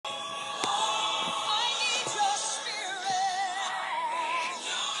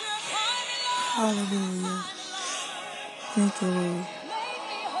Hallelujah. Thank you, Lord.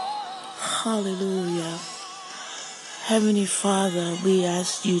 Hallelujah. Heavenly Father, we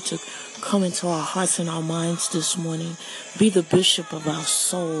ask you to come into our hearts and our minds this morning. Be the bishop of our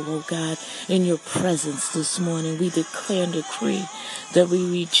soul, oh God, in your presence this morning. We declare and decree that we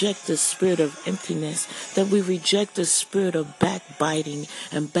reject the spirit of emptiness, that we reject the spirit of backbiting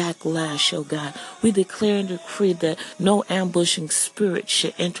and backlash, oh God. We declare and decree that no ambushing spirit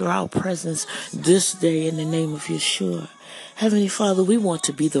should enter our presence this day in the name of Yeshua. Heavenly Father, we want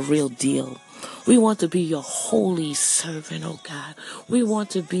to be the real deal. We want to be your holy servant, oh God. We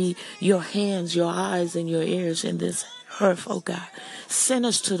want to be your hands, your eyes, and your ears in this earth, oh God. Send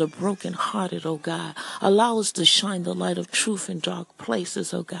us to the brokenhearted, oh God. Allow us to shine the light of truth in dark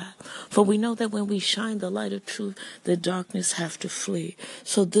places, oh God. For we know that when we shine the light of truth, the darkness have to flee.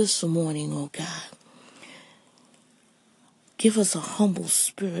 So this morning, oh God, give us a humble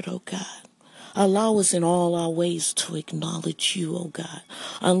spirit, oh God. Allow us in all our ways to acknowledge you, O God.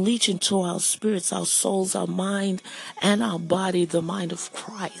 Unleash into our spirits, our souls, our mind, and our body the mind of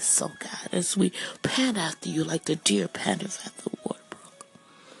Christ, O God, as we pant after you like the deer panteth after the water brook.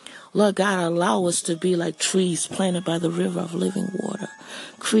 Lord God, allow us to be like trees planted by the river of living water,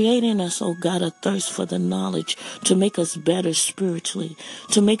 creating us, O God, a thirst for the knowledge to make us better spiritually,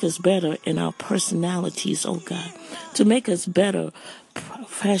 to make us better in our personalities, O God, to make us better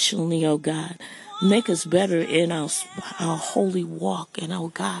professionally, oh God. Make us better in our holy walk, and oh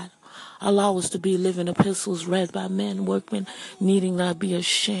God, allow us to be living epistles read by men, workmen, needing not be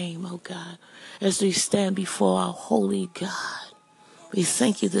ashamed, oh God, as we stand before our holy God. We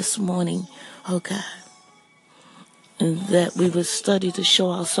thank you this morning, oh God, and that we would study to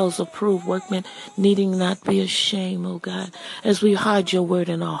show ourselves approved workmen, needing not be ashamed, oh God, as we hide your word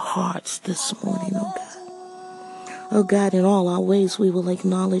in our hearts this morning, oh God. Oh God, in all our ways we will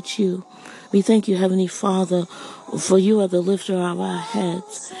acknowledge you. We thank you, Heavenly Father, for you are the lifter of our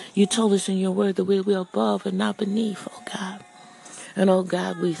heads. You told us in your word that we are above and not beneath, oh God. And oh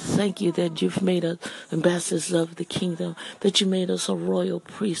God, we thank you that you've made us ambassadors of the kingdom, that you made us a royal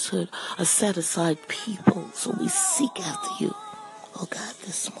priesthood, a set-aside people. So we seek after you, oh God,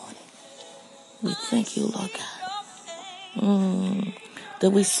 this morning. We thank you, Lord God, that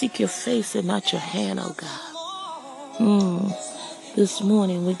we seek your face and not your hand, oh God. This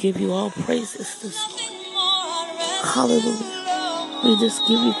morning we give you all praises this morning. Hallelujah. We just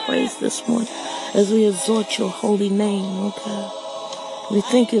give you praise this morning as we exhort your holy name, oh God. We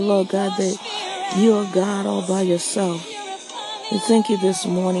thank you, Lord God, that you are God all by yourself. We thank you this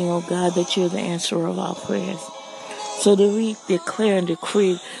morning, oh God, that you're the answer of our prayers. So that we declare and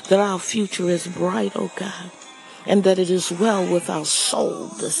decree that our future is bright, oh God, and that it is well with our soul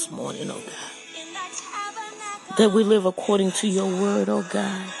this morning, oh God. That we live according to your word, oh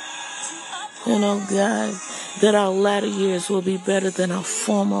God. And oh God, that our latter years will be better than our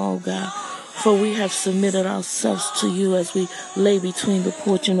former, oh God. For we have submitted ourselves to you as we lay between the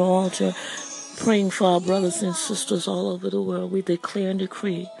porch and the altar, praying for our brothers and sisters all over the world. We declare and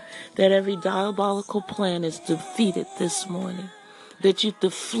decree that every diabolical plan is defeated this morning. That you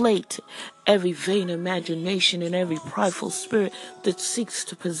deflate every vain imagination and every prideful spirit that seeks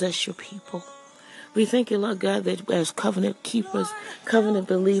to possess your people. We thank you, Lord God, that as covenant keepers, covenant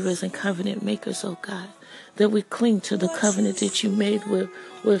believers, and covenant makers, oh God, that we cling to the covenant that you made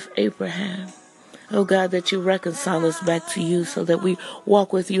with Abraham. Oh God, that you reconcile us back to you so that we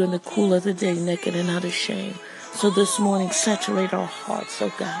walk with you in the cool of the day, naked and not ashamed. So this morning, saturate our hearts,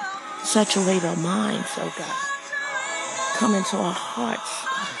 oh God. Saturate our minds, oh God. Come into our hearts.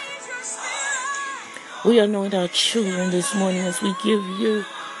 We anoint our children this morning as we give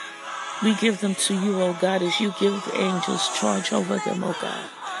them to you, oh God, as you give the angels charge over them, oh God.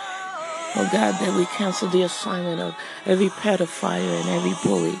 Oh God, that we cancel the assignment of every pedophile and every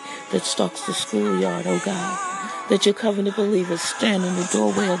bully that stalks the schoolyard, oh God. That your covenant believers stand in the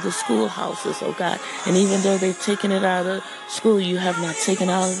doorway of the schoolhouses, oh God. And even though they've taken it out of school, you have not taken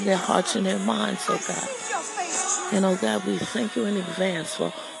it out of their hearts and their minds, oh God. And oh God, we thank you in advance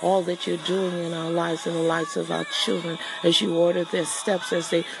for all that you're doing in our lives and the lives of our children as you order their steps as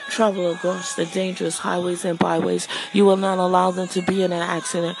they travel across the dangerous highways and byways. You will not allow them to be in an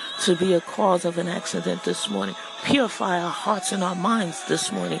accident, to be a cause of an accident this morning. Purify our hearts and our minds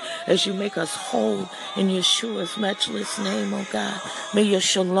this morning as you make us whole in Yeshua's matchless name, oh God. May your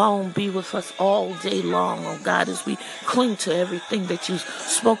shalom be with us all day long, oh God, as we cling to everything that you've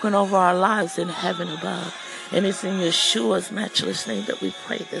spoken over our lives in heaven above. And it's in Yeshua's matchless name that we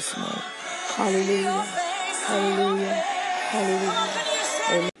pray this morning. Hallelujah. Hallelujah. Hallelujah.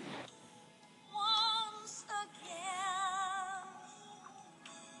 Amen.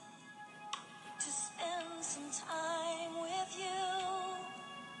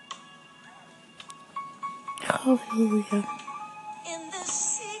 Hallelujah.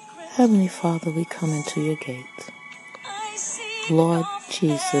 Heavenly Father, we come into your gates. Lord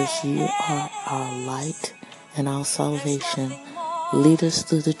Jesus, you are our light and our salvation. Lead us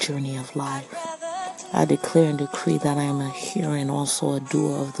through the journey of life. I declare and decree that I am a hearer and also a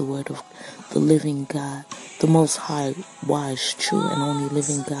doer of the word of the living God, the most high, wise, true, and only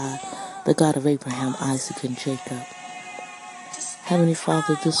living God, the God of Abraham, Isaac, and Jacob. Heavenly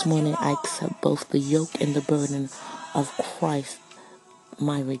Father, this morning I accept both the yoke and the burden of Christ,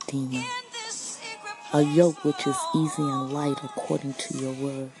 my Redeemer. A yoke which is easy and light according to your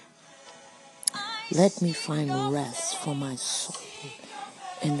word. Let me find rest for my soul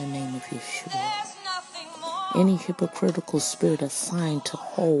in the name of Yeshua. Any hypocritical spirit assigned to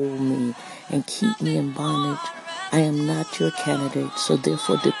hold me and keep me in bondage, I am not your candidate, so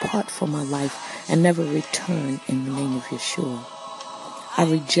therefore depart from my life and never return in the name of Yeshua. I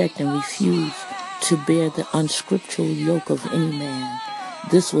reject and refuse to bear the unscriptural yoke of any man.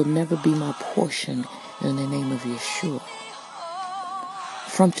 This will never be my portion in the name of Yeshua.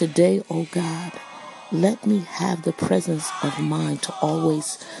 From today, O God, let me have the presence of mind to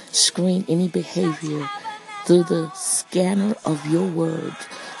always screen any behavior through the scanner of your words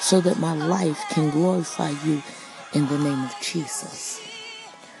so that my life can glorify you in the name of Jesus.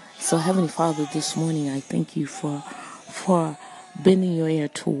 So, Heavenly Father, this morning I thank you for bending your ear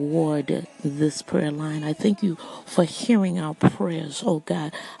toward this prayer line. I thank you for hearing our prayers, oh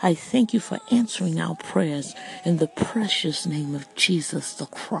God. I thank you for answering our prayers in the precious name of Jesus the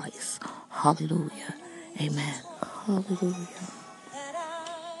Christ. Hallelujah. Amen. Hallelujah.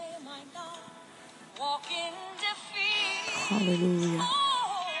 Hallelujah.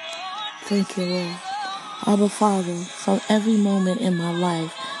 Thank you, Lord. Abba Father, from every moment in my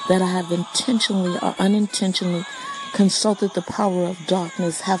life that I have intentionally or unintentionally consulted the power of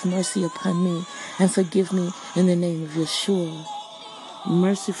darkness, have mercy upon me and forgive me in the name of Yeshua.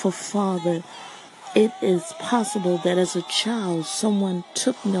 Merciful Father, it is possible that as a child someone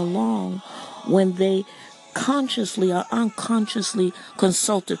took me along when they consciously or unconsciously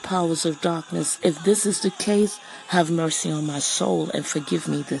consulted powers of darkness. If this is the case, have mercy on my soul and forgive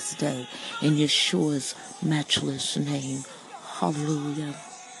me this day. In Yeshua's matchless name. Hallelujah.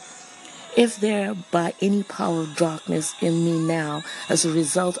 If there by any power of darkness in me now, as a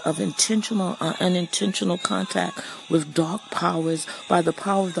result of intentional or unintentional contact with dark powers, by the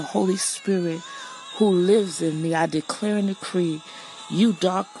power of the Holy Spirit who lives in me, I declare and decree, you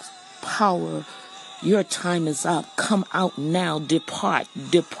dark power, your time is up. Come out now. Depart,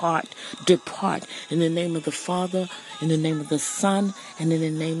 depart, depart. In the name of the Father, in the name of the Son, and in the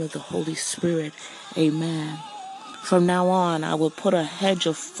name of the Holy Spirit. Amen. From now on, I will put a hedge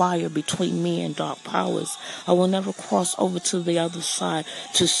of fire between me and dark powers. I will never cross over to the other side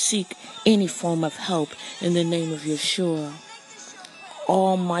to seek any form of help in the name of Yeshua.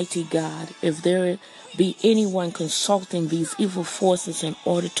 Almighty God, if there be anyone consulting these evil forces in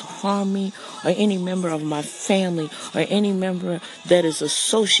order to harm me or any member of my family or any member that is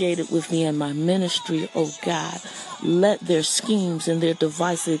associated with me in my ministry, oh God, let their schemes and their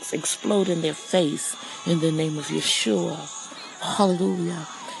devices explode in their face in the name of Yeshua. Hallelujah.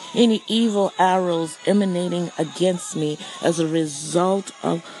 Any evil arrows emanating against me as a result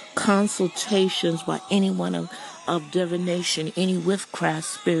of consultations by anyone of divination, any witchcraft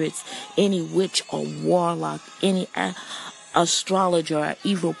spirits, any witch or warlock, any astrologer, or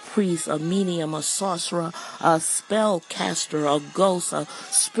evil priest, a medium, a sorcerer, a spellcaster, a ghost, a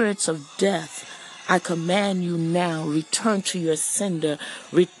spirits of death. I command you now, return to your sender,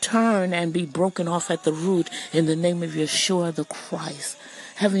 return and be broken off at the root in the name of Yeshua the Christ.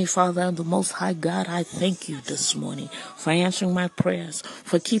 Heavenly Father, and the Most High God, I thank you this morning for answering my prayers,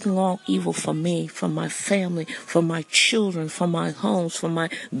 for keeping all evil from me, from my family, from my children, from my homes, from my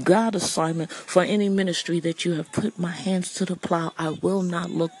God assignment, for any ministry that you have put my hands to the plow. I will not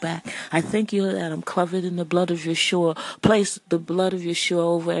look back. I thank you that I'm covered in the blood of Yeshua. Place the blood of Yeshua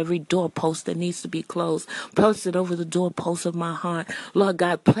over every doorpost that needs to be closed. Place it over the doorpost of my heart. Lord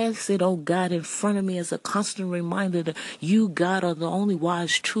God, place it, oh God, in front of me as a constant reminder that you, God, are the only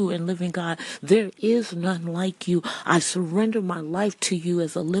wise, true, and living God. There is none like you. I surrender my life to you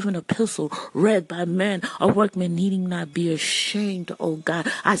as a living epistle read by men, a workman needing not be ashamed, oh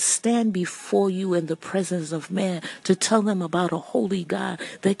God. I stand before you in the presence of man to tell them about a holy God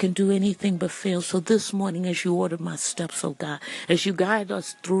that can do anything but fail. So this morning, as you order my steps, oh God, as you guide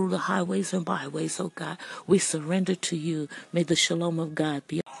us through the highways and byways, oh God, we surrender to you. May the shalom of God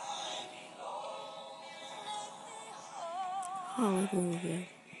be. Hallelujah.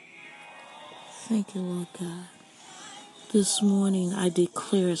 Thank you, Lord God. This morning I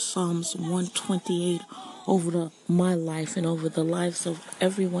declare Psalms 128 over my life and over the lives of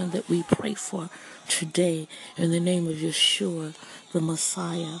everyone that we pray for today in the name of Yeshua, the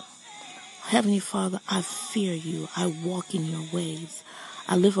Messiah. Heavenly Father, I fear you. I walk in your ways.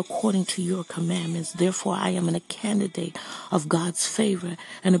 I live according to your commandments. Therefore, I am a candidate of God's favor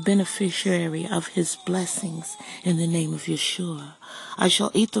and a beneficiary of his blessings in the name of Yeshua. I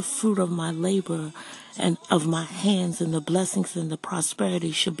shall eat the fruit of my labor and of my hands, and the blessings and the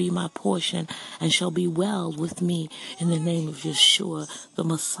prosperity shall be my portion and shall be well with me in the name of Yeshua, the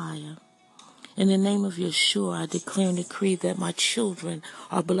Messiah. In the name of Yeshua, I declare and decree that my children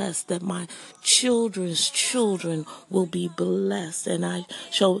are blessed, that my children's children will be blessed, and I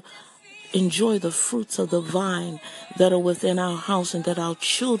shall enjoy the fruits of the vine that are within our house, and that our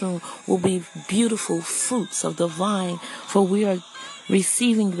children will be beautiful fruits of the vine, for we are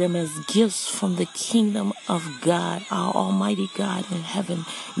receiving them as gifts from the kingdom of God. Our Almighty God in heaven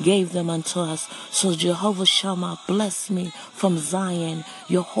gave them unto us. So Jehovah Shammah, bless me from Zion,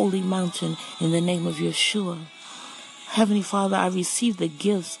 your holy mountain, in the name of Yeshua. Heavenly Father, I receive the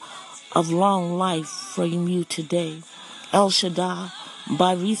gifts of long life from you today. El Shaddai,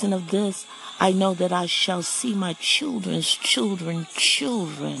 by reason of this, I know that I shall see my children's children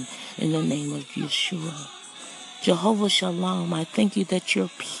in the name of Yeshua. Jehovah Shalom, I thank you that your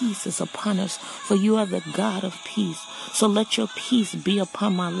peace is upon us, for you are the God of peace. So let your peace be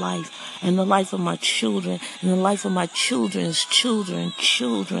upon my life and the life of my children and the life of my children's children,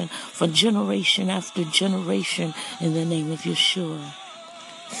 for generation after generation in the name of Yeshua.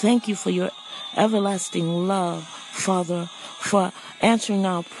 Thank you for your everlasting love, Father, for answering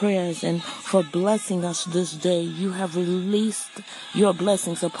our prayers and for blessing us this day. You have released your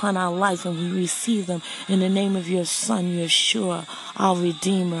blessings upon our life, and we receive them in the name of your Son, Yeshua, our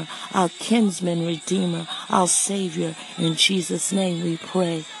Redeemer, our kinsman Redeemer, our Savior. In Jesus' name we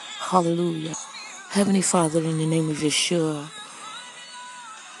pray. Hallelujah. Heavenly Father, in the name of Yeshua,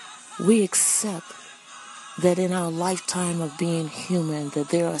 we accept that in our lifetime of being human, that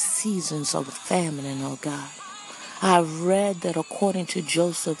there are seasons of famine, oh God. I've read that according to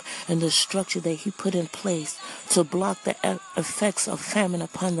Joseph and the structure that he put in place to block the effects of famine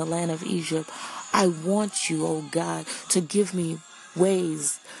upon the land of Egypt, I want you, oh God, to give me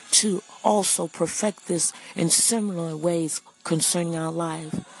ways to also perfect this in similar ways concerning our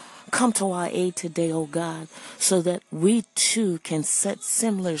life. Come to our aid today, oh God, so that we too can set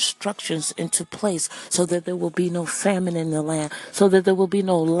similar structures into place so that there will be no famine in the land, so that there will be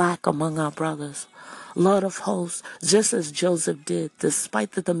no lack among our brothers. Lord of hosts, just as Joseph did,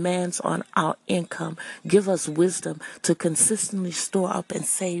 despite the demands on our income, give us wisdom to consistently store up and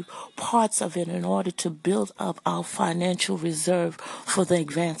save parts of it in order to build up our financial reserve for the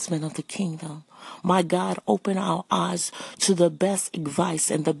advancement of the kingdom. My God, open our eyes to the best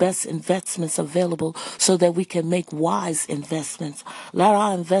advice and the best investments available so that we can make wise investments. Let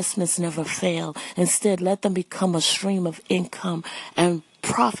our investments never fail. Instead, let them become a stream of income and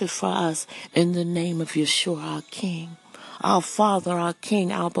profit for us in the name of Yeshua, our King, our Father, our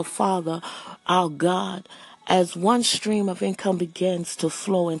King, Abba Father, our God. As one stream of income begins to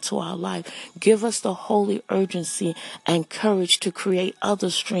flow into our life, give us the holy urgency and courage to create other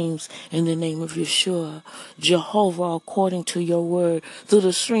streams in the name of Yeshua. Jehovah, according to your word, through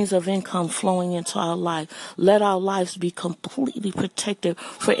the streams of income flowing into our life, let our lives be completely protected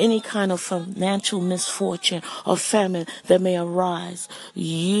for any kind of financial misfortune or famine that may arise.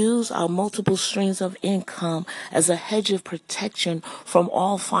 Use our multiple streams of income as a hedge of protection from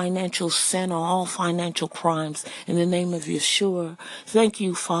all financial sin or all financial crime. In the name of Yeshua, thank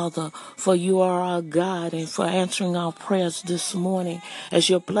you, Father, for you are our God and for answering our prayers this morning as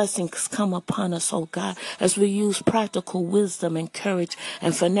your blessings come upon us, oh God, as we use practical wisdom and courage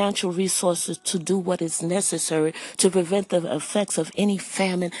and financial resources to do what is necessary to prevent the effects of any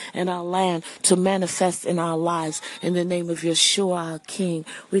famine in our land to manifest in our lives. In the name of Yeshua, our King,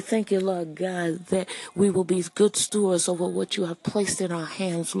 we thank you, Lord God, that we will be good stewards over what you have placed in our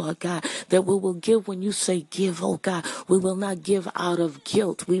hands, Lord God, that we will give when you say give, oh God. We will not give out of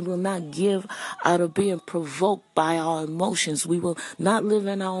guilt. We will not give out of being provoked by our emotions. We will not live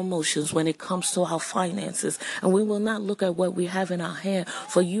in our emotions when it comes to our finances. And we will not look at what we have in our hand,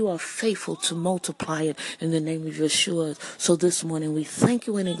 for you are faithful to multiply it in the name of Yeshua. So this morning we thank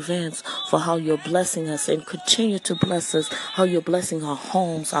you in advance for how you're blessing us and continue to bless us, how you're blessing our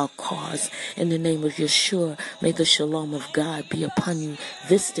homes, our cars. In the name of Yeshua, may the shalom of God be upon you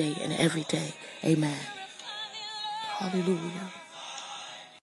this day and every day. Amen. Hallelujah.